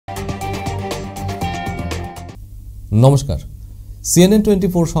নমস্কার,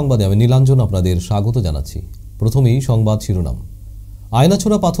 CNN24 সংবাদে আমি নীলাঞ্জন আপনাদের স্বাগত জানাচ্ছি। প্রথমেই সংবাদ শিরোনাম।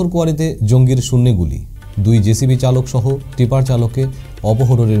 আয়নাছোড়া পাথর কোয়ারিতে জঙ্গির শূন্যে গুলি, 2 জেসিবি চালক সহ টিপার চালককে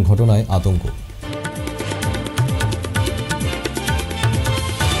অপহরণের ঘটনায় আতঙ্ক।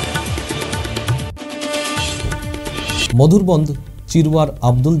 মধুরবন্দ চিরওয়ার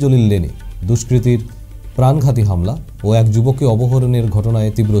আব্দুল জলিল লেনে দুষ্কৃতীর প্রাণঘাতী হামলা ও এক যুবককে অপহরণের ঘটনায়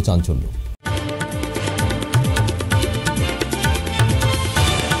তীব্র চাঞ্চল্য।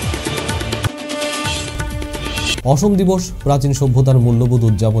 অসম দিবস প্রাচীন সভ্যতার মূল্যবোধ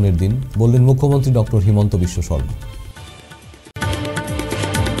উদযাপনের দিন, বললেন মুখ্যমন্ত্রী ডক্টর হিমন্ত বিশ্ব শর্মা।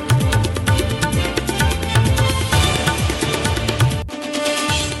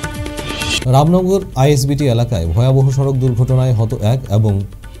 রামনগর আইএসবিটি এলাকায় ভয়াবহ সড়ক দুর্ঘটনায় হত 1 এবং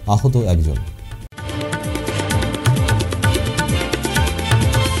আহত 1 জন।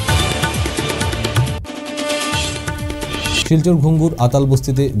 শিলচর ঘুঙ্গুর আতাল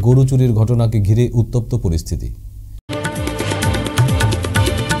বস্তিতে গরু চুরির ঘটনাকে ঘিরে উত্তপ্ত পরিস্থিতি।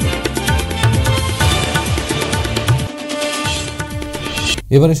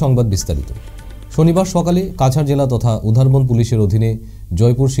 এবারে সংবাদ বিস্তারিত। শনিবার সকালে কাছাড় জেলা তথা উধারবন পুলিশের অধীনে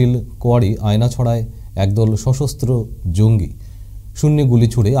জয়পুর শিল কোয়ারি আয়নাছড়ায় একদল সশস্ত্র জঙ্গি শূন্যে গুলি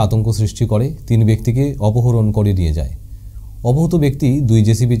ছুড়ে আতঙ্ক সৃষ্টি করে 3 ব্যক্তিকে অপহরণ করে নিয়ে যায়। অপহূত ব্যক্তি 2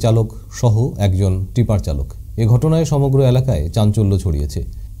 জেসিবি চালক সহ একজন টিপার চালক। এ ঘটনায় সমগ্র এলাকায় চাঞ্চল্য ছড়িয়েছে।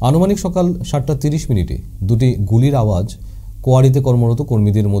 আনুমানিক সকাল 7:30 মিনিটে 2টি গুলির আওয়াজ কোয়ারিতে কর্মরত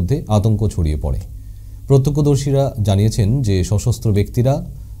কর্মীদের মধ্যে আতঙ্ক ছড়িয়ে পড়ে। প্রত্যক্ষদর্শীরা জানিয়েছেন যে সশস্ত্র ব্যক্তিরা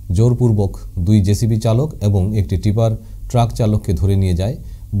জোরপূর্বক 2 জেসিবি চালক এবং একটি টিপার ট্রাক চালককে ধরে নিয়ে যায়।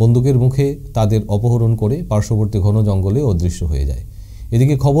 বন্দুকের মুখে তাদের অপহরণ করে পার্শ্ববর্তী ঘন জঙ্গলে অদৃশ্য হয়ে যায়।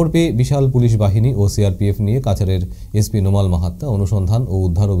 এদিকে খবর পেয়ে বিশাল পুলিশ বাহিনী ও সিআরপিএফ নিয়ে কাছাড়ের এসপি নোমাল মাহাত্তা অনুসন্ধান ও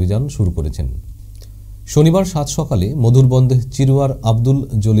উদ্ধার অভিযান শুরু করেছেন। শনিবার 7 সকালে মধুরবন্দ চিরওয়ার আব্দুল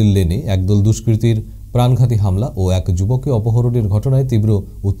জলিল লেনে একদল দুষ্কৃতীর প্রাণঘাতী হামলা ও এক যুবককে অপহরণের ঘটনায় তীব্র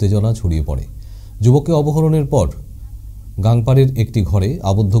উত্তেজনা ছড়িয়ে পড়ে। যুবককে অপহরণের পর গাংপাড়ের একটি ঘরে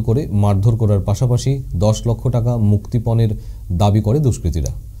আবদ্ধ করে মারধর করার পাশাপাশি 10 লক্ষ টাকা মুক্তিপণের দাবি করে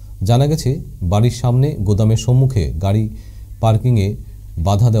দুষ্কৃতীরা। জানা গেছে, বাড়ির সামনে গোদামের সম্মুখে গাড়ি পার্কিংয়ে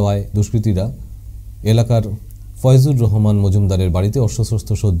বাধা দেওয়ায় দুষ্কৃতীরা এলাকার ফয়জুর রহমান মজুমদারের বাড়িতে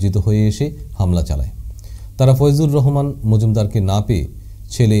অস্ত্রশস্ত্র সজ্জিত হয়ে এসে হামলা চালায়। তারা ফয়জুর রহমান মজুমদারকে না পেয়ে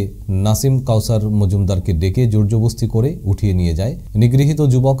ছেলে নাসিম কাউসার মজুমদারকে ডেকে জোরজবস্তি করে উঠিয়ে নিয়ে যায়। নিগৃহীত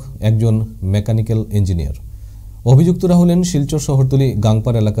যুবক একজন মেকানিক্যাল ইঞ্জিনিয়ার। অভিযুক্তরা হলেন শিলচর শহরতলি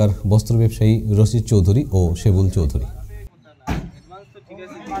গাংপাড় এলাকার বস্ত্র ব্যবসায়ী রশিদ চৌধুরী ও শেবুল চৌধুরী।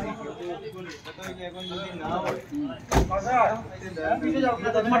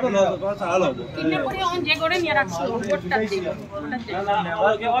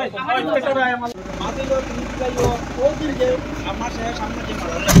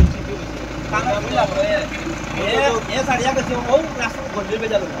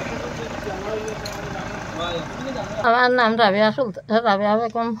 আমার নাম রাবিয়া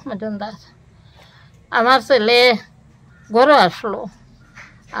বেগম মজুমদার। আমার ছেলে ঘরে আসলো,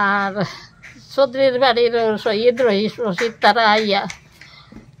 আর চৌধুরীর বাড়ির শহীদ রশিদ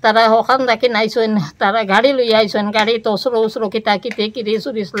তারা ওখান থাকি নাইছেন। তারা গাড়ি লইয়া আইসেন, গাড়ি তো উসরো কিতা কিতে কিরি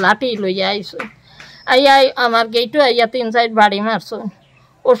চুরি লাঠি লইয়া আইসেন। আমার গেইটও আইয়া 3-4 বাড়ি মারছেন।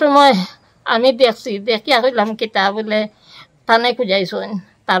 ও সময় আমি দেখিয়া কইলাম কিতা বলে থানে খুঁজাইছেন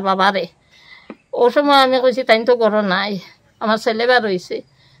তার বাবারে। ও সময় আমি কইছি তাই তো ঘর নাই, আমার ছেলে বার হয়েছে।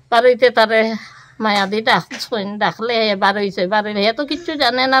 বার হইতে তারে মায়াদি ডাকলে বার হয়েছে। হে তো কিচ্ছু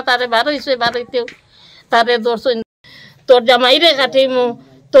জানে না, তারে বার হয়েছে। বার হইতেও তারে ধরছেন, তোর জামাইরে কাটিমু,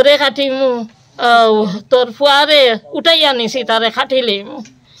 তোরে কাটিমু, তোর ফুয়ারে উঠাই আনিছি, তারে খাটিলিমু।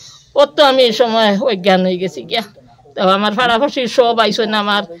 ওর তো আমি এই সময় অজ্ঞান হয়ে গেছি গিয়া। তো আমার ফাড়াফাড়ি সব আইসেন,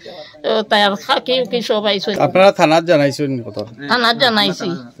 আমার তার খাকি উকি সব আইসেন। আপনারা থানাত জানাইছেন? থানাত জানাইছি।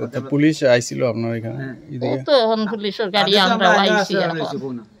 পুলিশ আইছিল আপনার এখানে? ও তো এখন পুলিশের গাড়ি আমরা আইছি।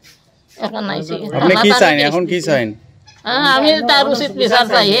 এখন আইছি। আপনি কি চাইন? এখন কি চাইন? আমি তার উচিত বিচার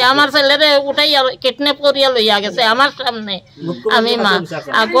চাই। আমার ছেলেরে উঠাই কিডন্যাপ করিয়া লইয়া গেছে আমার সামনে। আমি মা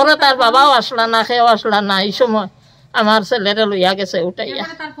আগরে তার বাবাও আসলা না, খেয়েও আসলা না। এই সময় আমার ছেলেরে লইয়া গেছে উঠাইয়া।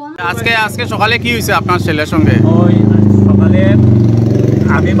 আজকে সকালে কি হয়েছে আপনার ছেলের সঙ্গে? ওই সকালে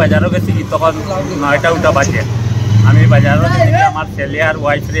আমি বাজারও গেছি, তখন 9টা বাজে। আমি বাজারও গেছি, আমার ছেলে আর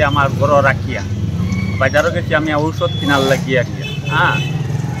ওয়াইফরে আমার ঘর রাখিয়া বাজারও গেছি। আমি ঔষধ কিনার লাগিয়া গিয়া।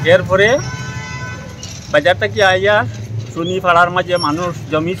 এরপরে বাজারটা কি আইয়া শুনি পাড়ার মাঝে মানুষ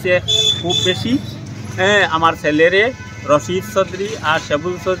জমিছে খুব বেশি। আমার ছেলেরে রশিদ চৌধুরী আর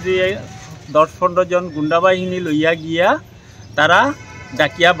শেবুল চৌধুরী 10-15 জন গুন্ডা বাহিনী লইয়া গিয়া তারা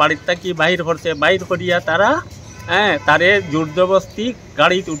ডাকিয়া বাড়ির থাকি বাহির করছে। বাহির করিয়া তারা হ্যাঁ তারে জোর জবরদস্তি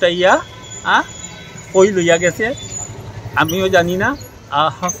গাড়িত উঠাইয়া কই লইয়া গেছে আমিও জানি না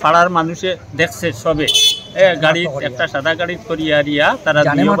পাড়ার মানুষে দেখছে সবে গাড়ি একটা সাদা গাড়ি করিয়া দিয়া তারা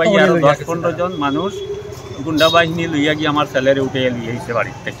দুই ভাই আর 10-15 জন মানুষ গুন্ডা বাহিনী লইয়া গিয়ে আমার ছেলেরে উঠে লিয়ে আইছে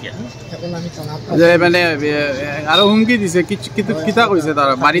বাড়ির থেকে যে মানে আরো হুমকি দিছে কিছু কিতা কইছে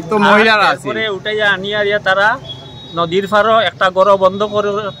তারা বাড়ির তো মহিলারা আছে পরে উঠাইয়া আনিয়া দিয়া তারা নদীর পাড়ও একটা গড় বন্ধ করে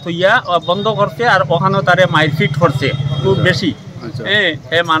থইয়া বন্ধ করছে আর ওখানে তারে মারপিট করছে খুব বেশি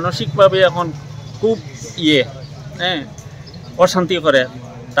মানসিকভাবে এখন খুব অশান্তি করে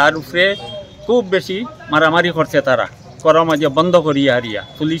তার উপরে খুব বেশি মারামারি করছে তারা গড় মাঝে বন্ধ করিয়া হারিয়া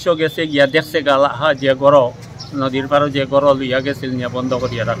পুলিশও গেছে গিয়া দেখছে গালা যে গড় নদীর পাড়ও যে গড় লইয়া গেছিল নিয়ে বন্ধ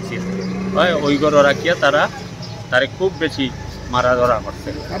করিয়া রাখছিল ওই গড় রাখিয়া তারে খুব বেশি মারা ধরা করছে।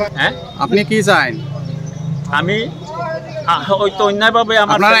 হ্যাঁ আপনি কি চান? আমি হয়তো অন্যায়ভাবে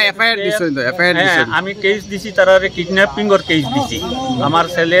আমি কেস দিছি তারারে কিডন্যাপিংয়ের কেস দিছি আমার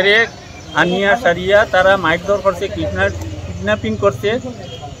ছেলেরে আনিয়া সারিয়া তারা মারধর করছে কিডন্যাপিং করছে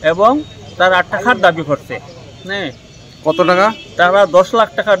এবং তারা টাকার দাবি করছে। হ্যাঁ কত টাকা? তারা 10 লাখ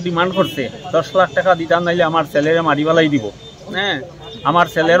টাকার ডিমান্ড করছে। 10 লাখ টাকা দিতাম নাইলে আমার ছেলেরে মারি বেলাই দিব। হ্যাঁ আমার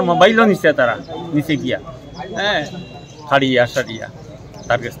ছেলের মোবাইলও নিছে তারা নিচে গিয়া হারিয়া সারিয়া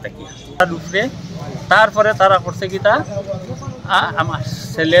তার কাছ থেকে তারপরে তারা করছে কি তা আমার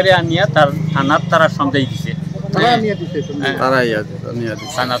ছেলেরে আনিয়া তার থানার তারা সন্দেহ দিছে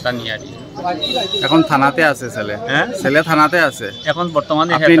এখন থানাতে আছে ছেলে। হ্যাঁ ছেলে থানাতে আছে এখন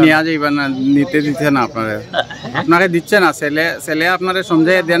বর্তমানে। আপনি নিয়ে যাইবেন না? নিতে দিচ্ছে না আপনারে দিচ্ছে না ছেলে আপনারে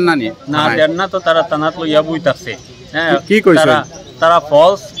সন্দেহ দেন না? না দেন না তো তারা থানাত লইয়া বইতাছে। হ্যাঁ কি কইছে তারা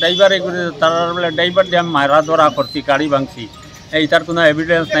ফলস ড্রাইভার তারা বলে ড্রাইভার দিয়ে মারা ধরা করছি গাড়ি ভাঙছি এইটার কোনো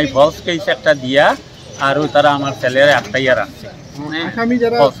এভিডেন্স নাই ফলস কেস একটা দিয়া আর তারা আমার ছেলেরে আটকাইয়া রাখছে।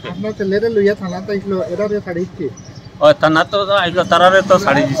 থানা তো আইলো তারারে তো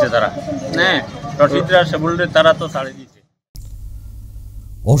ছাড়ি দিছে তারা। হ্যাঁ রশিদরা সেবুলরে তারা তো ছাড়ি দিছে।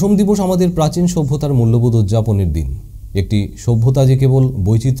 অসম দিবস আমাদের প্রাচীন সভ্যতার মূল্যবোধ উদযাপনের দিন। একটি সভ্যতা যে কেবল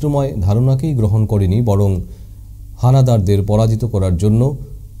বৈচিত্র্যময় ধারণাকেই গ্রহণ করেনি বরং হানাদারদের পরাজিত করার জন্য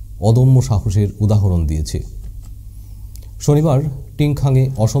অদম্য সাহসের উদাহরণ দিয়েছে। শনিবার টিংখাংয়ে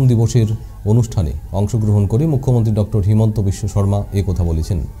অসম দিবসের অনুষ্ঠানে অংশগ্রহণ করে মুখ্যমন্ত্রী ডক্টর হিমন্ত বিশ্ব শর্মা কথা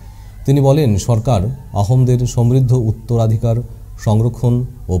বলেছেন। তিনি বলেন, সরকার আহোমদের সমৃদ্ধ উত্তরাধিকার সংরক্ষণ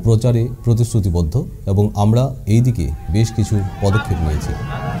ও প্রচারে প্রতিশ্রুতিবদ্ধ এবং আমরা এই দিকে বেশ কিছু পদক্ষেপ নিয়েছি।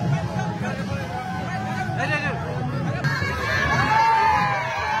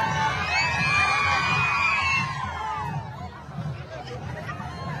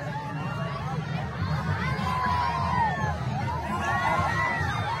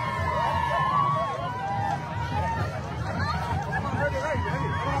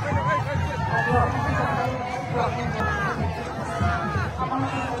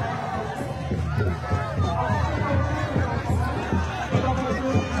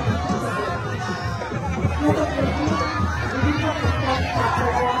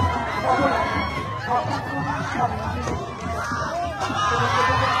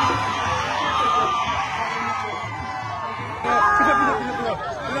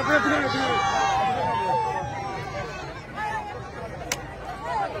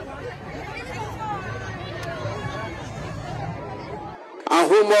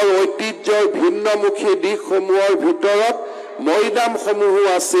 আহোমৰ ঐতিহ্যৰ ভিন্নমুখী দিশসমূহৰ ভিতৰত মৈদামসমূহো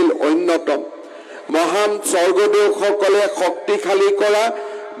আছিল অন্যতম। মহান স্বৰ্গদেউসকলে শক্তিশালী কৰা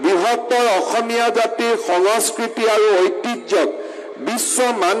বৃহত্তৰ অসমীয়া জাতিৰ সংস্কৃতি আৰু ঐতিহ্যক বিশ্ব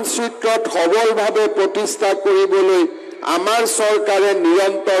মানচিত্ৰত সবলভাৱে প্ৰতিষ্ঠা কৰিবলৈ আমাৰ চৰকাৰে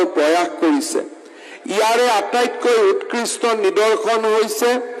নিৰন্তৰ প্ৰয়াস কৰিছে। ইয়াৰে আটাইতকৈ উৎকৃষ্ট নিদৰ্শন হৈছে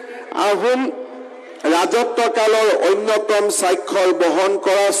আহোম ৰাজত্বকালৰ অন্যতম স্বাক্ষৰ বহন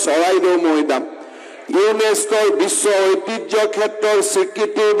কৰা চৰাইদেউ মৈদাম। ইউনেস্কোৰ বিশ্ব ঐতিহ্য ক্ষেত্ৰৰ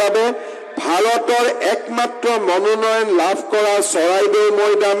স্বীকৃতিৰ বাবে ভাৰতৰ একমাত্ৰ মনোনয়ন লাভ কৰা চৰাইদেউ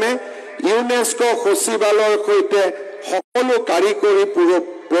মৈদামে ইউনেস্কো সচিবালয়ৰ সৈতে সকলো কাৰিকৰী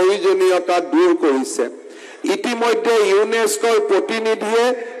প্ৰয়োজনীয়তা দূৰ কৰিছে। ইতিমধ্যে ইউনেস্কোৰ প্ৰতিনিধিয়ে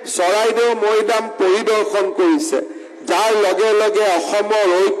চৰাইদেউ মৈদাম পৰিদৰ্শন কৰিছে, যাৰ লগে লগে অসমৰ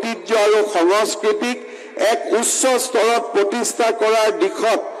ঐতিহ্য আৰু সংস্কৃতিক এক উচ্চ স্তৰত প্ৰতিষ্ঠা কৰাৰ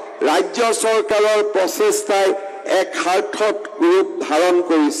দিশত ৰাজ্য চৰকাৰৰ প্ৰচেষ্টাই এক সাৰ্থক ৰূপ ধাৰণ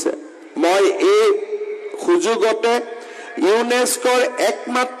কৰিছে। মই এই সুযোগতে ইউনেস্কোৰ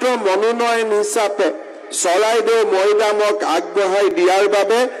একমাত্ৰ মনোনয়ন হিচাপে চৰাইদেউ মৈদামক আগবঢ়াই দিয়াৰ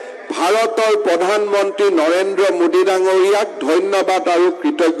বাবে ভাৰতৰ প্ৰধানমন্ত্ৰী নৰেন্দ্ৰ মোদী ডাঙৰীয়াক ধন্যবাদ আৰু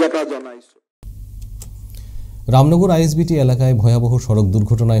কৃতজ্ঞতা জনাইছো। রামনগর আইএসবিটি এলাকায় ভয়াবহ সড়ক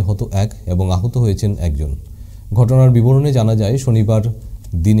দুর্ঘটনায় হত এক এবং আহত হয়েছেন একজন। ঘটনার বিবরণে জানা যায়, শনিবার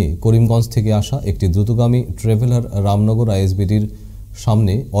দিনে করিমগঞ্জ থেকে আসা একটি দ্রুতগামী ট্রাভেলার রামনগর আইএসবিটির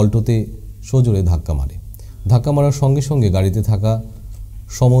সামনে অল্টোতে সজোরে ধাক্কা মারে। ধাক্কা মারার সঙ্গে সঙ্গে গাড়িতে থাকা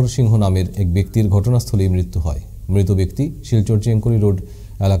সমর সিংহ নামের এক ব্যক্তির ঘটনাস্থলেই মৃত্যু হয়। মৃত ব্যক্তি শিলচর চেঙ্কুরি রোড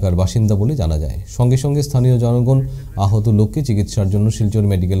এলাকার বাসিন্দা বলে জানা যায়। সঙ্গে সঙ্গে স্থানীয় জনগণ আহত লোককে চিকিৎসার জন্য শিলচর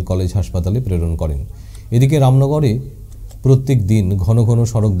মেডিকেল কলেজ হাসপাতালে প্রেরণ করেন। এদিকে রামনগরে প্রত্যেক দিন ঘন ঘন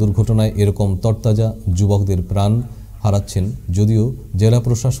সড়ক দুর্ঘটনায় এরকম তরতাজা যুবকদের প্রাণ হারাচ্ছেন, যদিও জেলা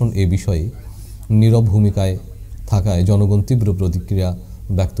প্রশাসন এ বিষয়ে নীরব ভূমিকায় থাকায় জনগণ তীব্র প্রতিক্রিয়া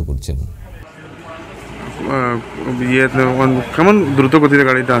ব্যক্ত করছেন। কেমন দ্রুত গতিতে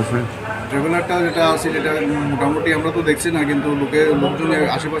গাড়িটা আছে? ট্রাভেলারটা যেটা আছে এটা মোটামুটি আমরা তো দেখছি না, কিন্তু লোকজনে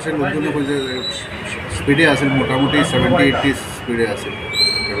আশেপাশের লোকজনে বলছে স্পিডে আছে, মোটামুটি 70-80 স্পিডে আছে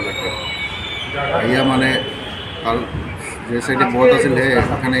ট্রাভেলারটা। ইয়া মানে আর যে সাইডে বধ আছে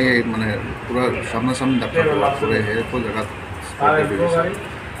ওখানে মানে পুরো সামনাসামনি ডাক্তার করে তো জায়গা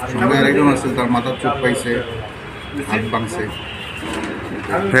সঙ্গে আরেকজন আছে, তার মাথার চোট পাইছে, হাত ভাঙছে,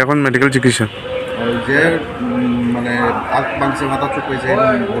 এখন মেডিকেল চিকিৎসা। যে মানে হাত ভাঙছে, মাথার চোট পাইছে,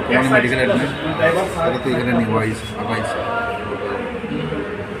 বর্তমানে মেডিকেল অ্যাডমিট, তারা তো এখানে নেওয়া আনাইছে।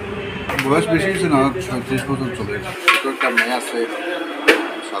 বয়স বেশি হয়েছে না, 36 বছর চলে। একটা মেয়ে আছে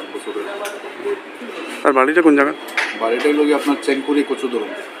 7 বছরের। আর বাড়িটা কোন জায়গা? বাড়িটা লোক আপনার চেঙ্কুরি কচু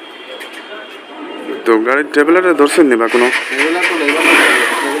ধরুন। তো গাড়ির ট্রাভেলারে ধরছেন নি বা কোনো?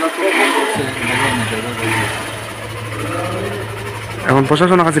 ট্রাভেলার তো এখন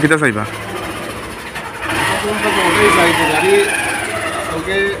প্রশাসনের কাছে কিটা চাইবা? ওটাই চাই যে গাড়ি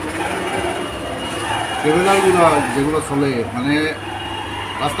ওকে ট্রাভেলারগুলো যেগুলো চলে মানে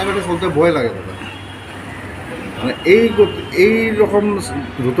রাস্তাঘাটে চলতে ভয় লাগে দাদা। মানে এই রকম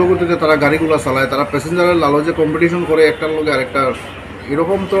দ্রুত গতিতে তারা গাড়িগুলো চালায়, তারা প্যাসেঞ্জারের লালচে কম্পিটিশন করে একটার লগে আরেকটা।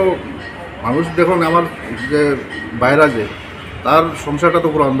 এরকম তো মানুষ দেখুন, আমার যে বাইরা যে তার সংসারটা তো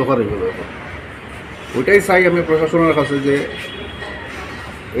পুরো অন্ধকার হয়ে গেল। ওইটাই চাই আমি প্রশাসনের কাছে যে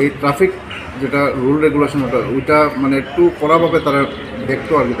এই ট্রাফিক যেটা রুল রেগুলেশন ওইটা মানে একটু কড়াভাবে তারা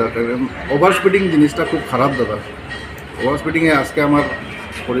দেখতো আর কি। তার ওভার স্পিডিং জিনিসটা খুব খারাপ দাদা। ওভার স্পিডিংয়ে আজকে আমার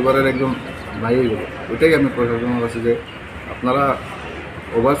পরিবারের একজন ভাই হয়ে গেল। ওইটাই আমি প্রশাসনের কাছে যে আপনারা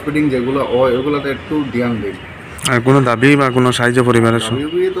ওভার স্পিডিং যেগুলো হয় ওগুলোতে একটু ধ্যান দিন। আর কোনো দাবি বা কোনো সাহায্য পরিবারের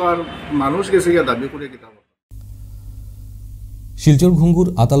দাবি তো আর মানুষ গেছে গিয়ে দাবি করে কিতাব। শিলচর ঘুঙ্গুর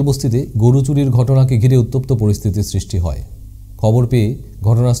আতাল বস্তিতে গরু চুরির ঘটনাকে ঘিরে উত্তপ্ত পরিস্থিতির সৃষ্টি হয়। খবর পেয়ে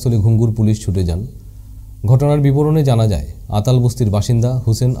ঘটনাস্থলে ঘুঙ্গুর পুলিশ ছুটে যান। ঘটনার বিবরণে জানা যায়, আতাল বস্তির বাসিন্দা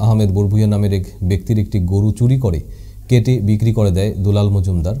হুসেন আহমেদ বরভুইয়া নামের এক ব্যক্তির একটি গরু চুরি করে কেটে বিক্রি করে দেয় দুলাল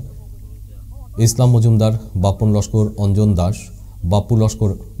মজুমদার, ইসলাম মজুমদার, বাপন লস্কর, অঞ্জন দাস, বাপ্পু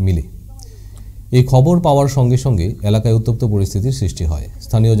লস্কর মিলে। এই খবর পাওয়ার সঙ্গে সঙ্গে এলাকায় উত্তপ্ত পরিস্থিতির সৃষ্টি হয়।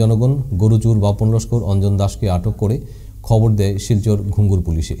 স্থানীয় জনগণ গরু চোর বাপন লস্কর, অঞ্জন দাসকে আটক করে খবর দেয় শিলচর ঘুঙ্গুর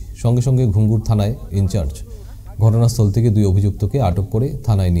পুলিশে। সঙ্গে সঙ্গে ঘুঙ্গুর থানায় ইনচার্জ ঘটনাস্থল থেকে 2 অভিযুক্তকে আটক করে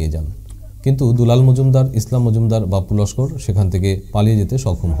থানায় নিয়ে যান। কিন্তু দুলাল মজুমদার, ইসলাম মজুমদার, বাপ্পু লস্কর সেখান থেকে পালিয়ে যেতে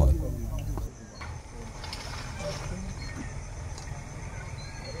সক্ষম হয়।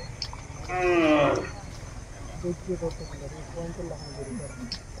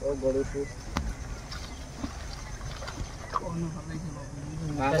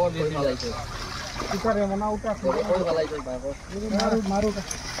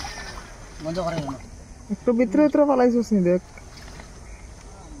 একটু ভিতরে ভিতরে পালাইছিস নি দেখ।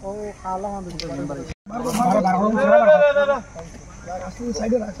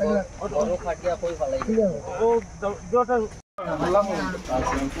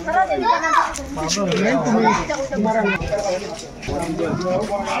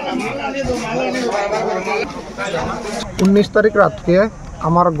 तारीख रात के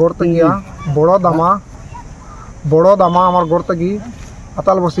আমার ঘর থেকে বড় দামা আমার ঘর থেকে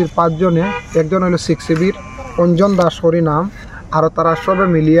আতাল বস্তির 5 জনে, একজন হলো 6 শিবির অঞ্জন দাস হরি নাম, আর তারা সবে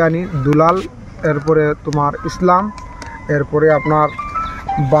মিলিয়ে আনি দুলাল, এরপরে তোমার ইসলাম, এরপরে আপনার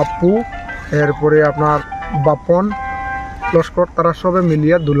বাপ্পু, এরপরে আপনার বাপন লস্কর, তারা সবে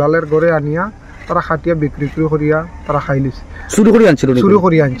মিলিয়া দুলালের ঘরে আনিয়া তারা খাটিয়া বিক্রি করিয়া তারা খাইলিস। শুরু করি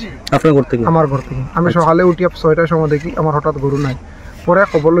আনছি আপনার ঘর থেকে? আমার ঘর থেকে। আমি সকালে উঠিয়া 6টার সময় দেখি আমার হঠাৎ গরু নাই। পরে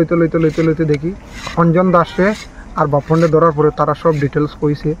খবর লইতে দেখি অঞ্জন দাসে আর বাপনে ধরার পরে তারা সব ডিটেলস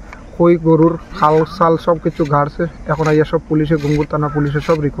কইছে, কই গরুর খাল সাল সব কিছু ঘাড়ছে। এখন আইয়া সব পুলিশে, ঘুঙ্গুর থানা পুলিশে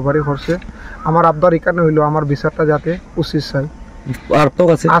সব রিকভারি করছে। আমার আবদার এখানে হইলো আমার বিচারটা যাতে উচিত চাই। আর তো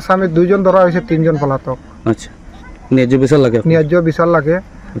আছে আসামি 2 জন ধরা হয়েছে, 3 জন পলাতক। আচ্ছা, ন্যায্য বিচার লাগে।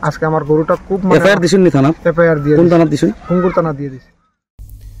 আজকে আমার গরুটা খুব এফআইআর দিছেন নি থানা? এফআইআর দিয়ে। কোন থানা দিছেন? ঘুঙ্গুর থানা দিয়ে দিছে।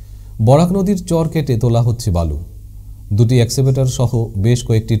 বরাক নদীর চর কেটে তোলা হচ্ছে বালু। দুটি এক্সকেভেটর সহ বেশ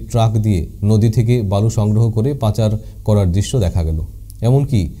কয়েকটি ট্রাক দিয়ে নদী থেকে বালু সংগ্রহ করে পাচার করার দৃশ্য দেখা গেল।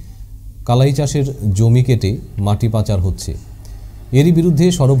 এমনকি কালাই চাষের জমি কেটে মাটি পাচার হচ্ছে। এরই বিরুদ্ধে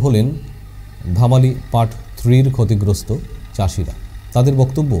সরব হলেন ধামালি পার্ট 3-র ক্ষতিগ্রস্ত চাষিরা। তাদের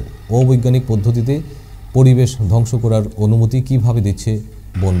বক্তব্য, অবৈজ্ঞানিক পদ্ধতিতে পরিবেশ ধ্বংস করার অনুমতি কিভাবে দিচ্ছে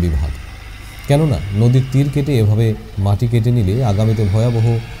বন বিভাগ? কেননা নদীর তীর কেটে এভাবে মাটি কেটে নিলে আগামীতে ভয়াবহ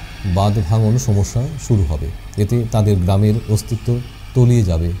বাঁধ ভাঙন সমস্যা শুরু হবে। এতে তাদের গ্রামের অস্তিত্ব তলিয়ে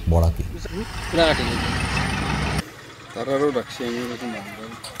যাবে বরাকে।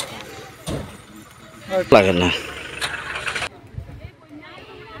 লাগে না।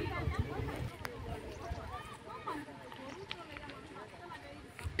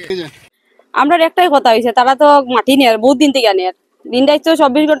 আমরা একটাই কথা হয়েছে, তারা তো মাটি নেয় বহুত দিন থেকে নেয়, দিনটাই তো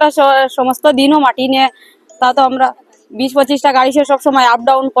 24 ঘন্টা সমস্ত দিনও মাটি নেয়। তা তো আমরা 20-25টা গাড়ি সে সবসময় আপ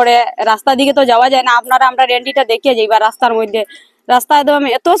ডাউন করে, রাস্তার দিকে তো যাওয়া যায় না। আপনারা আমরা রেন্ডিটা দেখিয়ে যাই বা রাস্তার মধ্যে, রাস্তা একদম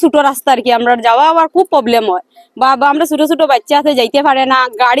এত ছোট রাস্তা আর কি, আমরা যাওয়া আবার খুব প্রবলেম হয়। বা আমরা ছোট ছোট বাচ্চা আছে যাইতে পারে না,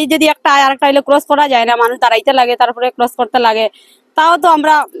 গাড়ি যদি একটা আরেকটা এলে ক্রস করা যায় না, মানুষ দাঁড়াইতে লাগে, তারপরে ক্রস করতে লাগে। তাও তো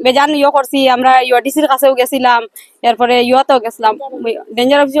আমরা বেজান করছি, আমরা ইউডিসির কাছেও গেছিলাম, এরপরে ইউতেও গেছিলাম,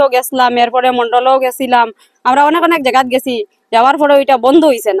 ডেঞ্জার অফিসেও গেছিলাম, এরপরে মন্ডলেও গেছিলাম, আমরা অনেক অনেক জায়গাত গেছি। যাওয়ার পরে ওইটা বন্ধ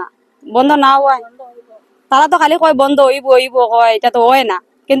হয়েছে না, বন্ধ না হয়। তারা তো খালি কয় বন্ধ হইব হইব কয়, এটা তো হয় না।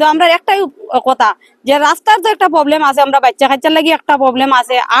 কিন্তু আমরা একটাই কথা, যে রাস্তার তো একটা প্রবলেম আছে, আমরা বাচ্চা কাচ্চার লাগি একটা প্রবলেম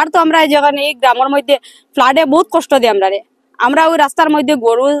আছে। আর তো আমরা যেখানে এই গ্রামের মধ্যে ফ্লাডে বহুত কষ্ট দিই আমরা ওই রাস্তার মধ্যে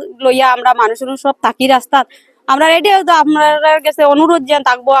গরু লইয়া আমরা মানুষের সব থাকি রাস্তার। আমরা এটাই তো আপনার কাছে অনুরোধ যে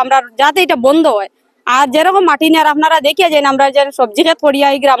থাকবো, আমরা যাতে এটা বন্ধ হয়। আর যেরকম মাটি নেওয়ার আপনারা দেখিয়ে যান, আমরা যে সবজি ক্ষেত করিয়া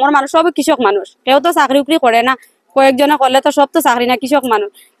এই গ্রামের মানুষ সব কৃষক মানুষ, কেউ তো চাকরি উকরি করে না, কয়েকজনে করলে তো সব তো চাকরি না, কৃষক মানুষ।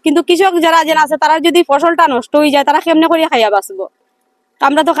 কিন্তু কৃষক যারা যেন আছে, তারা যদি ফসলটা নষ্ট হয়ে যায়, তারা কেমনে করে খাইয়া বাঁচবো?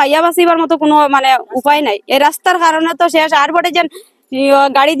 আমরা তো খাইয়া বাঁচিবার মতো কোনো উপায় নাই। এই রাস্তার কারণে তো শেষ। আর বটে যেন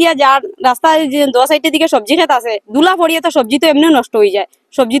গাড়ি দিয়া যার রাস্তায় 2 সাইডের দিকে সবজি ক্ষেত আছে, দুলা পড়িয়ে তো সবজি তো এমনি নষ্ট হয়ে যায়,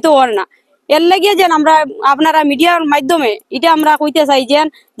 সবজি তো ওর না। এর লাগিয়ে যেন আমরা আপনারা মিডিয়ার মাধ্যমে এটা আমরা কইতে চাই যে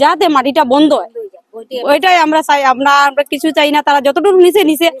যাতে মাটিটা বন্ধ হয়, ওইটাই আমরা চাই। আমরা কিছু চাই না, তারা যতটুকু নিচে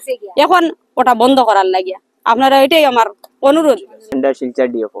নিচে এখন ওটা বন্ধ করার লাগিয়া আপনারা, এটাই আমার অনুরোধ। শিলচর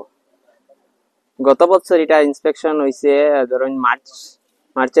ডিএফও গত বছর এটা ইন্সপেকশন হয়েছে, ধরুন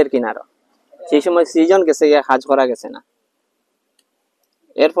মার্চের কিনারো, সেই সময় সিজন গেছে, কাজ করা গেছে না।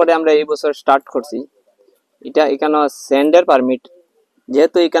 এরপরে আমরা এই বছর স্টার্ট করছি। এটা এখানে স্যান্ডের পারমিট,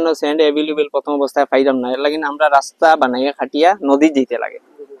 যেহেতু এখানে স্যান্ড অ্যাভেলেবল প্রথম অবস্থায় পাইলাম না, এর লাগে আমরা রাস্তা বানাইয়া খাটিয়া নদী যেতে লাগে।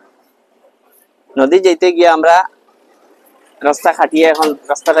 নদী যেতে গিয়ে আমরা রাস্তা খাটিয়ে এখন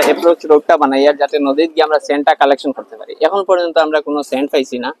রাস্তাটা অ্যাপ্রোচ রোডটা বানাইয়া, যাতে নদীর গিয়ে আমরা স্যান্ডটা কালেকশন করতে পারি। এখন পর্যন্ত আমরা কোনো স্যান্ড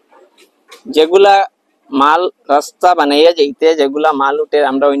পাইছি না। যেগুলা মাল রাস্তা বানাইয়া যাইতে, যেগুলা মাল উঠে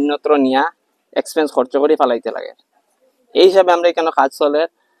আমরা অন্যত্র নিয়া এক্সপেন্স খরচ করে ফেলাইতে লাগে। এই হিসাবে আমরা এখানে কাজ চলে।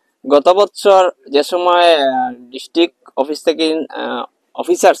 গত বছর যে সময় ডিস্ট্রিক্ট অফিস থেকে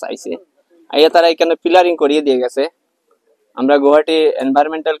অফিসার্স আইছে, আইয়া তারা এখানে পিলারিং করিয়ে দিয়ে গেছে। আমরা গুয়াহাটি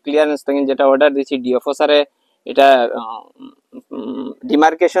এনভায়রনমেন্টাল ক্লিয়ারেন্স থেকে যেটা অর্ডার দিচ্ছি, ডিএফও স্যারে এটা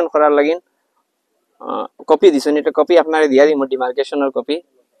ডিমার্কেশন করার লাগিন কপি দিছেন, এটা কপি আপনারা দিয়া দিম, ডিমার্কেশনের কপি।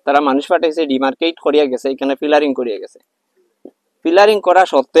 তারা মানুষ পাঠাইছে, ডিমার্কেট করিয়া গেছে, এখানে পিলারিং করিয়া গেছে। পিলারিং করা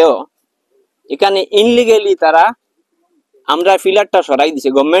সত্ত্বেও এখানে ইনলিগেলি তারা আমরা ফিলারটা সরাই দিছে।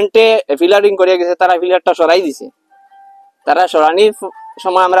 গভর্নমেন্টে ফিলারিং করিয়া গেছে, তারা ফিলারটা সরাই দিছে। তারা সরানির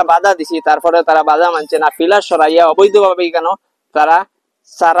সময় আমরা বাধা দিছি, তারপরে তারা বাধা মানছে না, ফিলার সরাইয়া অবৈধভাবে কেন তারা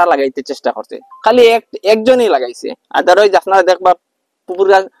চারা লাগাইতে চেষ্টা করছে। খালি একজনই লাগাইছে, আদারওয়াইজ আপনারা দেখবা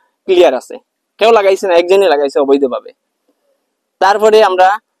পুরা ক্লিয়ার আছে, কেউ লাগাইছে না, একজনই লাগাইছে অবৈধভাবে। তারপরে আমরা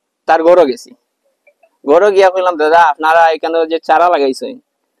তার ঘরে গেছি, ঘরে গিয়া কইলাম, দাদা আপনারা এখানে যে চারা লাগাইছেন,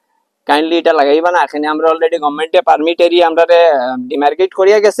 কাইন্ডলি এটা লাগাইবা না। এখানে আমরা অলরেডি গভর্নমেন্টে পারমিট এরিয়া আমরা ডিমার্কেট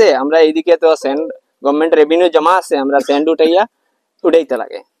করিয়া গেছে, আমরা এইদিকে তো স্যান্ড গভর্নমেন্ট রেভিনিউ জমা আছে, আমরা স্যান্ড উঠাইতে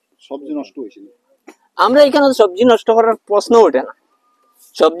লাগে। সবজি নষ্ট হয়েছিল, আমরা এখানে সবজি নষ্ট করার প্রশ্ন ওঠে না।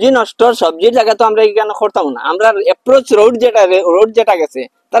 সবজি নষ্ট, সবজির জায়গা তো আমরা এখানে করতাম না। আমরা অ্যাপ্রোচ রোড যেটা গেছে,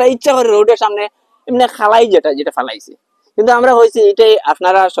 তারা ইচ্ছা করে রোডের সামনে এমনি খালাই যেটা ফালাইছে। কিন্তু আমরা হয়েছে এটাই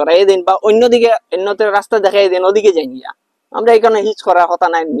আপনারা সরাই দিন বা অন্যদিকে রাস্তা দেখাই দিন, ওদিকে যাই গিয়া। আমরা এখানে হিচ করার কথা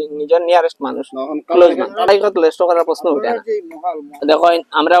নাই, নিজের নিয়ারেস্ট মানুষ নষ্ট করার প্রশ্ন ওঠে না। দেখো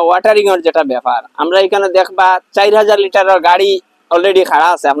আমরা ওয়াটারিং এর যেটা ব্যাপার, আমরা এখানে দেখবা 4000 লিটারের গাড়ি অলরেডি খাড়া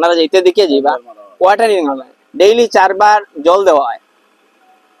আছে, আপনারা যেতে দেখে যাইবা। ওয়াটারিং ডেইলি 4 বার জল দেওয়া হয়।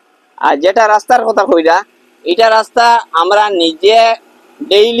 আর যেটা রাস্তার কথা কইরা, এটা রাস্তা আমরা নিজে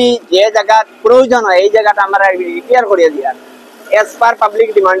ডেইলি যে জায়গা প্রয়োজন হয়, এই জায়গাটা আমরা রিপেয়ার করিয়ে দিই। এজ পার পাবলিক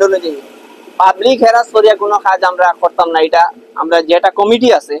ডিমান্ড অনুযায়ী পাবলিক হেরাস করিয়া কোনো কাজ আমরা করতাম না। এটা আমরা যেটা কমিটি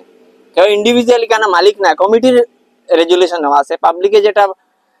আছে, কেউ ইন্ডিভিজুয়ালি কেন মালিক না, কমিটির রেজুলেশন নেওয়া আছে পাবলিকে যেটা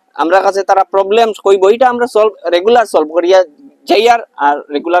আমরা কাছে তারা প্রবলেম কই বইটা আমরা রেগুলার সলভ করিয়া যাইয়ার আর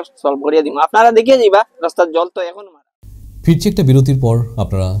রেগুলার সলভ করিয়া দিব আপনারা দেখিয়ে যাইবা রাস্তার জল তো এখন ফিরছি একটা বিরতির পর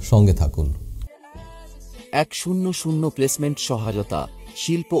আপনারা সঙ্গে থাকুন 100 প্লেসমেন্ট সহায়তা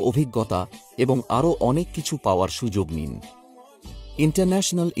শিল্প অভিজ্ঞতা এবং আরও অনেক কিছু পাওয়ার সুযোগ নিন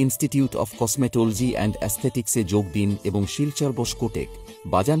international institute of cosmetology and অ্যাস্থেটিক্সে যোগ দিন এবং শিলচর বসকোটেক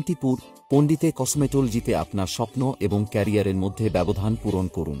বাজান্তিপুর পণ্ডিতে কসমেটোলজিতে আপনার স্বপ্ন এবং ক্যারিয়ারের মধ্যে ব্যবধান পূরণ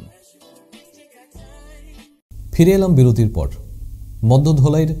করুন ফিরে এলাম বিরতির পর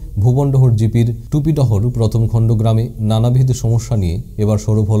মধ্যধলাইয়ের ভুবনডহর জিপির টুপিডহর প্রথম খণ্ড গ্রামে নানাবিধ সমস্যা নিয়ে এবার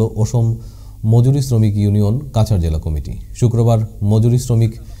সরব হল অসম মজুরি শ্রমিক ইউনিয়ন কাছাড় জেলা কমিটি শুক্রবার মজুরি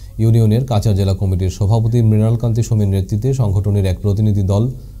শ্রমিক ইউনিয়নের কাছাড় জেলা কমিটির সভাপতি মৃণালকান্তি সোমের নেতৃত্বে সংগঠনের এক প্রতিনিধি দল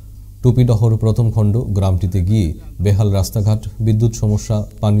টুপিডহর প্রথম খণ্ড গ্রামটিতে গিয়ে বেহাল রাস্তাঘাট বিদ্যুৎ সমস্যা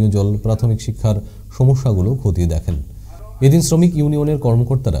পানীয় জল প্রাথমিক শিক্ষার সমস্যাগুলো খতিয়ে দেখেন এদিন শ্রমিক ইউনিয়নের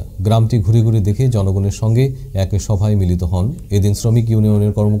কর্মকর্তারা গ্রামটি ঘুরে ঘুরে দেখে জনগণের সঙ্গে এক সভায় মিলিত হন এদিন শ্রমিক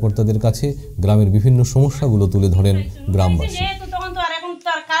ইউনিয়নের কর্মকর্তাদের কাছে গ্রামের বিভিন্ন সমস্যাগুলো তুলে ধরেন গ্রামবাসী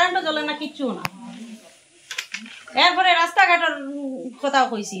এরপরে রাস্তাঘাটের কথা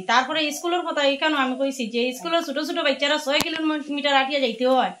কইছি তারপরে স্কুলের কথা এখানে আমি কইছি যে স্কুলের ছোট ছোট বাচ্চারা 6 কিলোমিটার আটিয়া যাইতে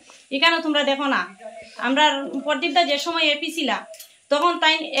হয় এখানে তোমরা দেখো না আমরা প্রদীপদা যে সময় এপি ছিলা তখন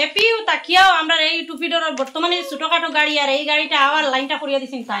তাই এপিও তাকিয়াও আমরা এই টুপিডর বর্তমানে ছোটখাটো গাড়ি আর এই গাড়িটা আবার লাইনটা করিয়া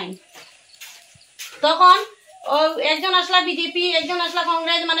দিছেন তাই তখন ও একজন আসলা বিজেপি একজন আসলা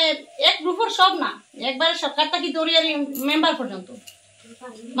কংগ্রেস মানে এক গ্রুপের সব না একবারে সরকার থেকে দৌড়িয়ে মেম্বার পর্যন্ত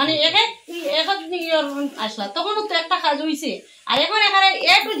মানে আসলা তখন তো একটা কাজ হইছে আর এখন এখানে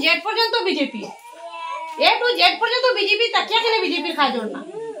এ টু জেড পর্যন্ত বিজেপি তাকিয়া কেন বিজেপির কাজ না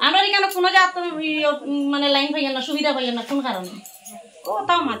আমরা এখানে কোনো জাত মানে লাইন পাইয়া না সুবিধা পাইয়া না কোন কারণে ও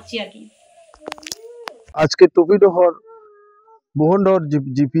তাও মারছি আর কি আজকে টুপিডহর ভুবনডহর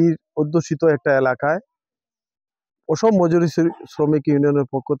জিপির অধ্যুষিত একটা এলাকায় অসম মজুরি শ্রমিক ইউনিয়নের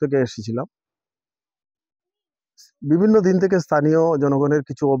পক্ষ থেকে এসেছিলাম বিভিন্ন দিন থেকে স্থানীয় জনগণের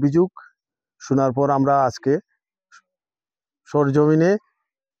কিছু অভিযোগ শোনার পর আমরা আজকে সরজমিনে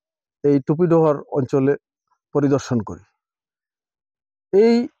এই টুপিডহর অঞ্চলে পরিদর্শন করি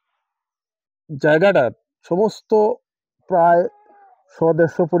এই জায়গাটা সমস্ত প্রায়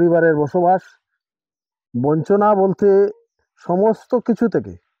 150 পরিবারের বসবাস বঞ্চনা বলতে সমস্ত কিছু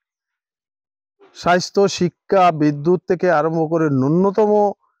থেকে স্বাস্থ্য শিক্ষা বিদ্যুৎ থেকে আরম্ভ করে ন্যূনতম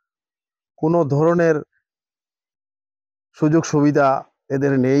কোনো ধরনের সুযোগ সুবিধা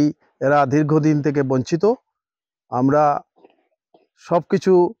এদের নেই এরা দীর্ঘদিন থেকে বঞ্চিত আমরা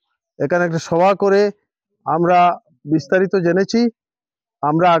সবকিছু এখানে একটা সভা করে আমরা বিস্তারিত জেনেছি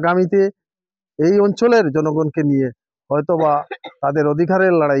আমরা আগামীতে এই অঞ্চলের জনগণকে নিয়ে হয়তোবা তাদের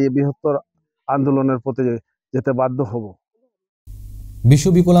অধিকারের লড়াইয়ে বৃহত্তর আন্দোলনের পথে যেতে বাধ্য হব বিশ্ব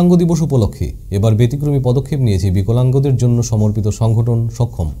বিকলাঙ্গ দিবস উপলক্ষে এবার ব্যতিক্রমী পদক্ষেপ নিয়েছে বিকলাঙ্গদের জন্য সমর্পিত সংগঠন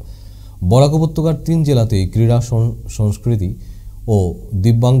সক্ষম বরাক উপত্যকার 3 জেলাতেই ক্রীড়া সংস্কৃতি ও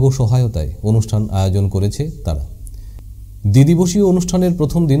দিব্যাঙ্গ সহায়তায় অনুষ্ঠান আয়োজন করেছে তারা দ্বিদিবসীয় অনুষ্ঠানের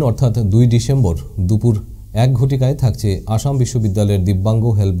প্রথম দিন অর্থাৎ 2 ডিসেম্বর দুপুর 1 ঘটিকায় থাকছে আসাম বিশ্ববিদ্যালয়ের দিব্যাঙ্গ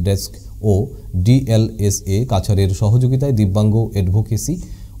হেল্প ডেস্ক ও ডিএলএসএ কাছাড়ের সহযোগিতায় দিব্যাঙ্গ অ্যাডভোকেসি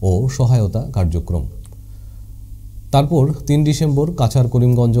ও সহায়তা কার্যক্রম তারপর 3 ডিসেম্বর কাছাড়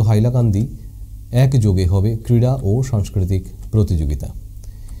করিমগঞ্জ হাইলাকান্দি একযোগে হবে ক্রীড়া ও সাংস্কৃতিক প্রতিযোগিতা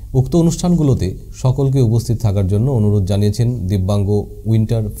উক্ত অনুষ্ঠানগুলোতে সকলকে উপস্থিত থাকার জন্য অনুরোধ জানিয়েছেন দিব্যাঙ্গ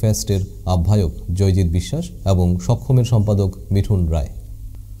উইন্টার ফেস্টের আহ্বায়ক জয়জিৎ বিশ্বাস এবং সক্ষমের সম্পাদক মিঠুন রায়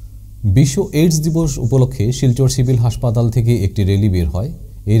বিশ্ব এইডস দিবস উপলক্ষে শিলচর সিভিল হাসপাতাল থেকে একটি র্যালি বের হয়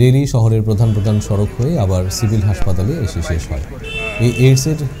এই র্যালি শহরের প্রধান সড়ক হয়ে আবার সিভিল হাসপাতালে এসে শেষ হয় এই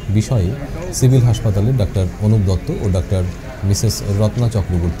এইডসের বিষয়ে সিভিল হাসপাতালের ডাক্তার অনুপ দত্ত ও ডাক্তার মিসেস রত্না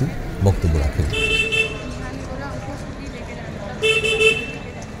চক্রবর্তী বক্তব্য রাখেন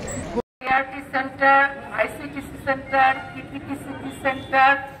centre ICTC centre পিপিটিসিটি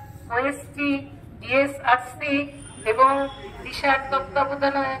centre OST ডিএসআরসি এবং দিশার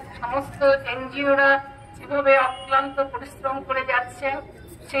তত্ত্বাবধানে সমস্ত এনজিওরা যেভাবে অক্লান্ত পরিশ্রম করে যাচ্ছে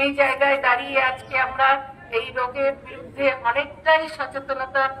সেই জায়গায় দাঁড়িয়ে আজকে আমরা এই রোগের বিরুদ্ধে অনেকটাই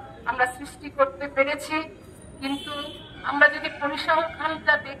সচেতনতা আমরা সৃষ্টি করতে পেরেছি কিন্তু আমরা যদি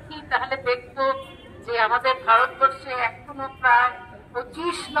পরিসংখ্যানটা দেখি তাহলে দেখব যে আমাদের ভারতবর্ষে এখনো প্রায়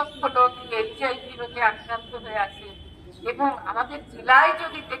 25 লক্ষ লোক এইচআইভি রোগে আক্রান্ত হয়ে আছে এবং আমাদের জেলায়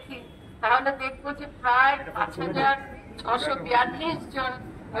যদি দেখি তাহলে দেখব যে প্রায় 5,642 জন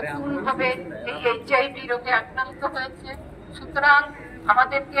নতুনভাবে এই এইচআইভি রোগে আক্রান্ত হয়েছে সুতরাং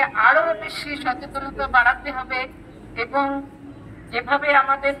আমাদেরকে আরো বেশি সচেতনতা বাড়াতে হবে এবং যেভাবে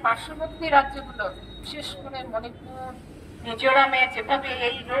আমাদের পার্শ্ববর্তী রাজ্যগুলো বিশেষ করে মণিপুর, মিজোরামে যেভাবে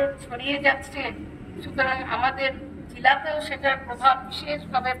এই রোগ ছড়িয়ে যাচ্ছে, সুতরাং আমাদের জেলাতেও সেটার প্রভাব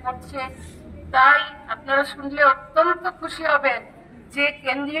বিশেষভাবে পড়ছে। তাই আপনারা শুনলে অত্যন্ত খুশি হবেন যে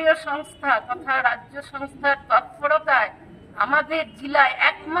কেন্দ্রীয় সংস্থা তথা রাজ্য সংস্থার তৎপরতায় আমাদের জেলায়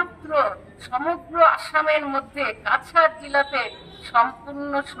একমাত্র সমগ্র আসামের মধ্যে কাছাড় জেলাতে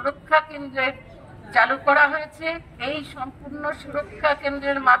সম্পূর্ণ সুরক্ষা কেন্দ্রের চালু করা হয়েছে। এই সম্পূর্ণ সুরক্ষা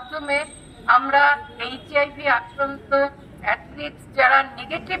কেন্দ্রের মাধ্যমে আমরা এইচআইভি আক্রান্ত অ্যাথলিটস যারা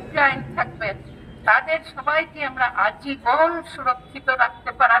নেগেটিভ জয়েন্ট থাকবেন তাদের সবাইকে আমরা আজীবন সুরক্ষিত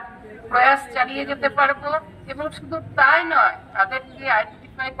রাখতে পারার প্রয়াস চালিয়ে যেতে পারবো। এবং শুধু তাই নয়, তাদেরকে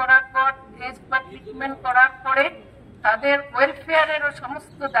আইডেন্টিফাই করার পর টেস্ট বা ট্রিটমেন্ট করার পরে তাদের ওয়েলফেয়ারেরও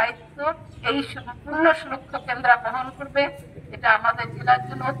সমস্ত দায়িত্ব এই সম্পূর্ণ সুরক্ষা কেন্দ্র বহন করবে। এটা আমাদের জেলার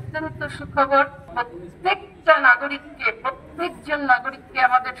জন্য অত্যন্ত সুখবর। প্রত্যেকজন নাগরিককে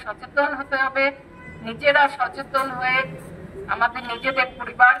আমাদের সচেতন হতে হবে। নিজেরা সচেতন হয়ে আমাদের নিজেদের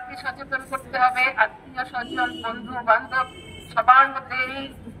পরিবারকে সচেতন করতে হবে, আত্মীয় স্বজন, বন্ধু বান্ধব সবার মধ্যে এই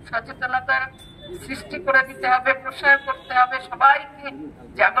সচেতনতার সৃষ্টি করে দিতে হবে, প্রসার করতে হবে, সবাইকে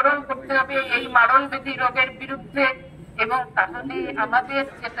জাগরণ করতে হবে এই মারণব্যাধি রোগের বিরুদ্ধে। এবং তাহলে আমাদের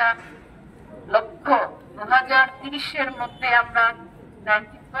যেটা লক্ষ্য 2030-এর মধ্যে আমরা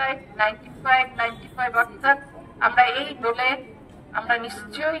 95 অর্থাৎ আমরা এই গোলে আমরা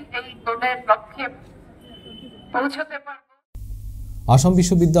নিশ্চয়ই এই গোলের লক্ষ্যে পৌঁছতে পারব। আসাম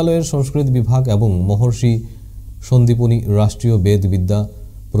বিশ্ববিদ্যালয়ের সংস্কৃত বিভাগ এবং মহর্ষি সন্দীপনী রাষ্ট্রীয় বেদ বিদ্যা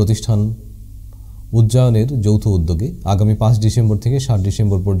প্রতিষ্ঠান উজ্জয়নের যৌথ উদ্যোগে আগামী 5 ডিসেম্বর থেকে 7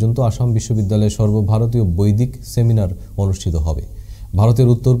 ডিসেম্বর পর্যন্ত আসাম বিশ্ববিদ্যালয়ে সর্বভারতীয় বৈদিক সেমিনার অনুষ্ঠিত হবে। ভারতের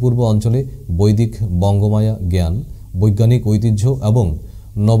উত্তর পূর্ব অঞ্চলে বৈদিক বঙ্গমায়া জ্ঞান, বৈজ্ঞানিক ঐতিহ্য এবং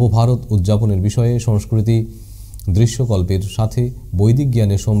নবভারত উদযাপনের বিষয়ে সংস্কৃতি দৃশ্যকল্পের সাথে বৈদিক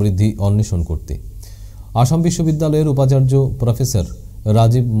জ্ঞানের সমৃদ্ধি অন্বেষণ করতে আসাম বিশ্ববিদ্যালয়ের উপাচার্য প্রফেসর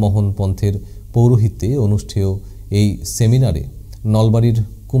রাজীব মোহন পন্থের পৌরোহিত্যে অনুষ্ঠেয় এই সেমিনারে নলবাড়ির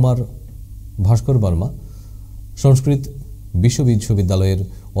কুমার ভাস্কর বর্মা, সংস্কৃত বিশ্ববিদ্যালয়ের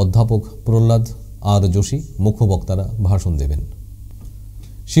অধ্যাপক প্রহ্লাদ আর যোশী মুখ্য বক্তারা ভাষণ দেবেন।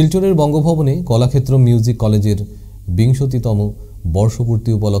 শিলচরের বঙ্গভবনে কলাক্ষেত্র মিউজিক কলেজের 20তম বর্ষপূর্তি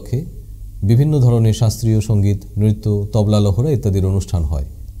উপলক্ষে বিভিন্ন ধরনের শাস্ত্রীয় সঙ্গীত, নৃত্য, তবলা লহরা ইত্যাদির অনুষ্ঠান হয়।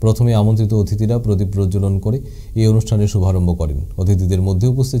 প্রথমে আমন্ত্রিত অতিথিরা প্রদীপ প্রজ্বলন করে এই অনুষ্ঠানের শুভারম্ভ করেন। অতিথিদের মধ্যে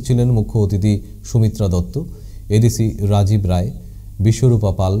উপস্থিত ছিলেন মুখ্য অতিথি সুমিত্রা দত্ত, এডিসি রাজীব রায়,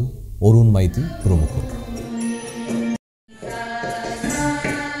 বিশ্বরূপা পাল, অরুণ মাইতি প্রমুখ।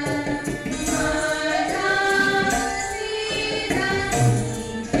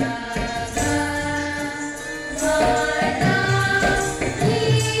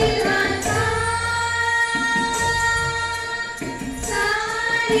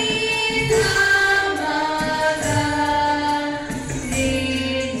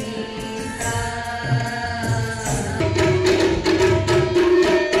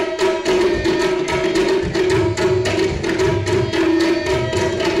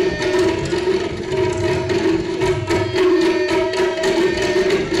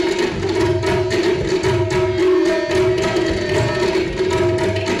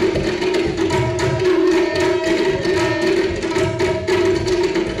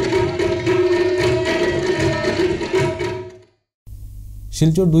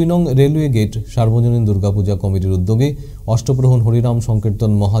 শিলচর 2 নং রেলওয়ে গেট সার্বজনীন দুর্গাপূজা কমিটির উদ্যোগে অষ্টপ্রহণ হরিনাম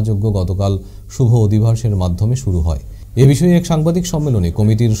সংকীর্তন মহাযজ্ঞ গতকাল শুভ অধিবাসের মাধ্যমে শুরু হয়। এ বিষয়ে এক সাংবাদিক সম্মেলনে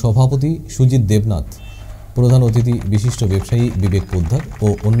কমিটির সভাপতি সুজিত দেবনাথ, প্রধান অতিথি বিশিষ্ট ব্যবসায়ী বিবেক পোদ্দার ও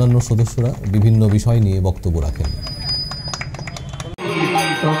অন্যান্য সদস্যরা বিভিন্ন বিষয় নিয়ে বক্তব্য রাখেন।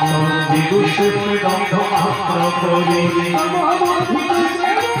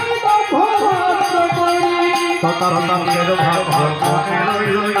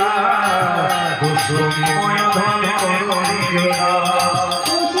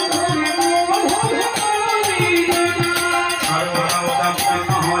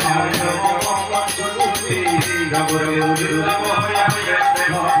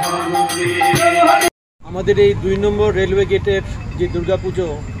 আমাদের এই 2 নম্বর রেলওয়ে গেটের যে দুর্গাপুজো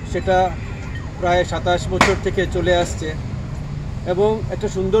সেটা প্রায় 27 বছর থেকে চলে আসছে এবং একটা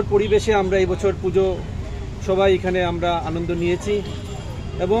সুন্দর পরিবেশে আমরা এই বছর পুজো সবাই এখানে আমরা আনন্দ নিয়েছি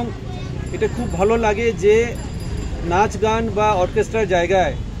এবং এটা খুব ভালো লাগে যে নাচ গান বা অর্কেস্ট্রার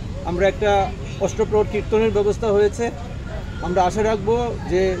জায়গায় আমরা একটা অষ্টপ্রহর কীর্তনের ব্যবস্থা হয়েছে। আমরা আশা রাখবো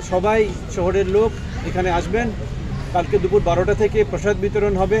যে সবাই শহরের লোক এখানে আসবেন। কালকে দুপুর 12টা থেকে প্রসাদ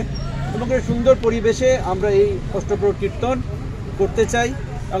বিতরণ হবে এবং সুন্দর পরিবেশে আমরা এই অষ্টপ্রহর কীর্তন করতে চাই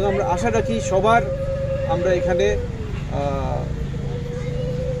এবং আমরা আশা রাখি সবার আমরা এখানে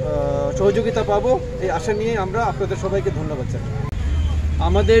সহযোগিতা পাবো এই আশা নিয়ে আমরা আপনাদের সবাইকে ধন্যবাদ জানাই।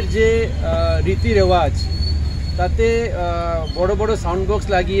 আমাদের যে রীতি রেওয়াজ তাতে বড় বড় সাউন্ড বক্স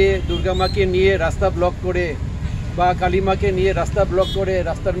লাগিয়ে দুর্গা মাকে নিয়ে রাস্তা ব্লক করে বা কালী মাকে নিয়ে রাস্তা ব্লক করে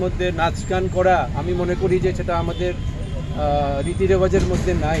রাস্তার মধ্যে নাচ গান করা, আমি মনে করি যে সেটা আমাদের রীতি রেওয়াজের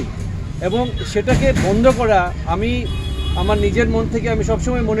মধ্যে নাই এবং সেটাকে বন্ধ করা আমি আমার নিজের মন থেকে আমি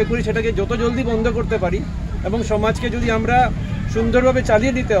সবসময় মনে করি সেটাকে যত জলদি বন্ধ করতে পারি এবং সমাজকে যদি আমরা সুন্দরভাবে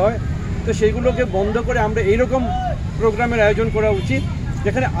চালিয়ে দিতে হয় তো সেইগুলোকে বন্ধ করে আমরা এইরকম প্রোগ্রামের আয়োজন করা উচিত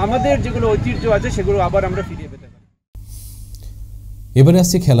যেখানে আমাদের যেগুলো ঐতিহ্য আছে সেগুলো আবার আমরা ফিরিয়ে পেতে পারি। এবারে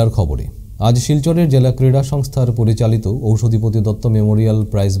আসছি খেলার খবরে। আজ শিলচরের জেলা ক্রীড়া সংস্থার পরিচালিত ঔষধিপতি দত্ত মেমোরিয়াল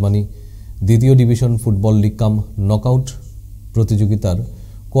প্রাইজ মানি দ্বিতীয় ডিভিশন ফুটবল লিগ কাম নকআউট প্রতিযোগিতার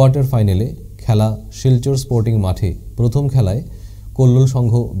কোয়ার্টার ফাইনালে খেলা শিলচর স্পোর্টিং মাঠে প্রথম খেলায় কল্লোল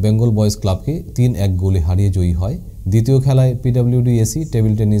সংঘ বেঙ্গল বয়েজ ক্লাবকে 3-1 গোলে হারিয়ে জয়ী হয়। দ্বিতীয় খেলায় পিডব্লিউডিএসি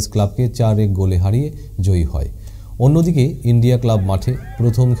টেবিল টেনিস ক্লাবকে 4-1 গোলে হারিয়ে জয়ী হয়। অন্যদিকে ইন্ডিয়া ক্লাব মাঠে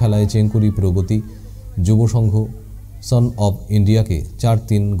প্রথম খেলায় চেঙ্কুরি প্রগতি যুব সংঘ সন অব ইন্ডিয়াকে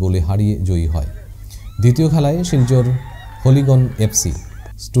 4-3 গোলে হারিয়ে জয়ী হয়। দ্বিতীয় খেলায় শিলচর হলিগন এফসি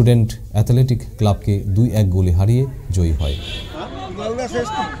স্টুডেন্ট অ্যাথলেটিক ক্লাবকে 2-1 গোলে হারিয়ে জয়ী হয়।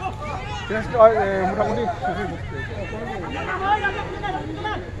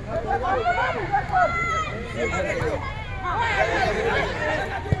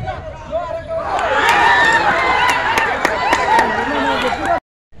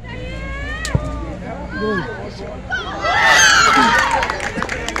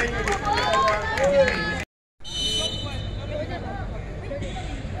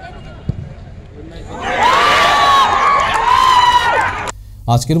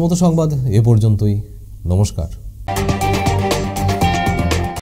 আজকের মতো সংবাদ এ পর্যন্তই। নমস্কার।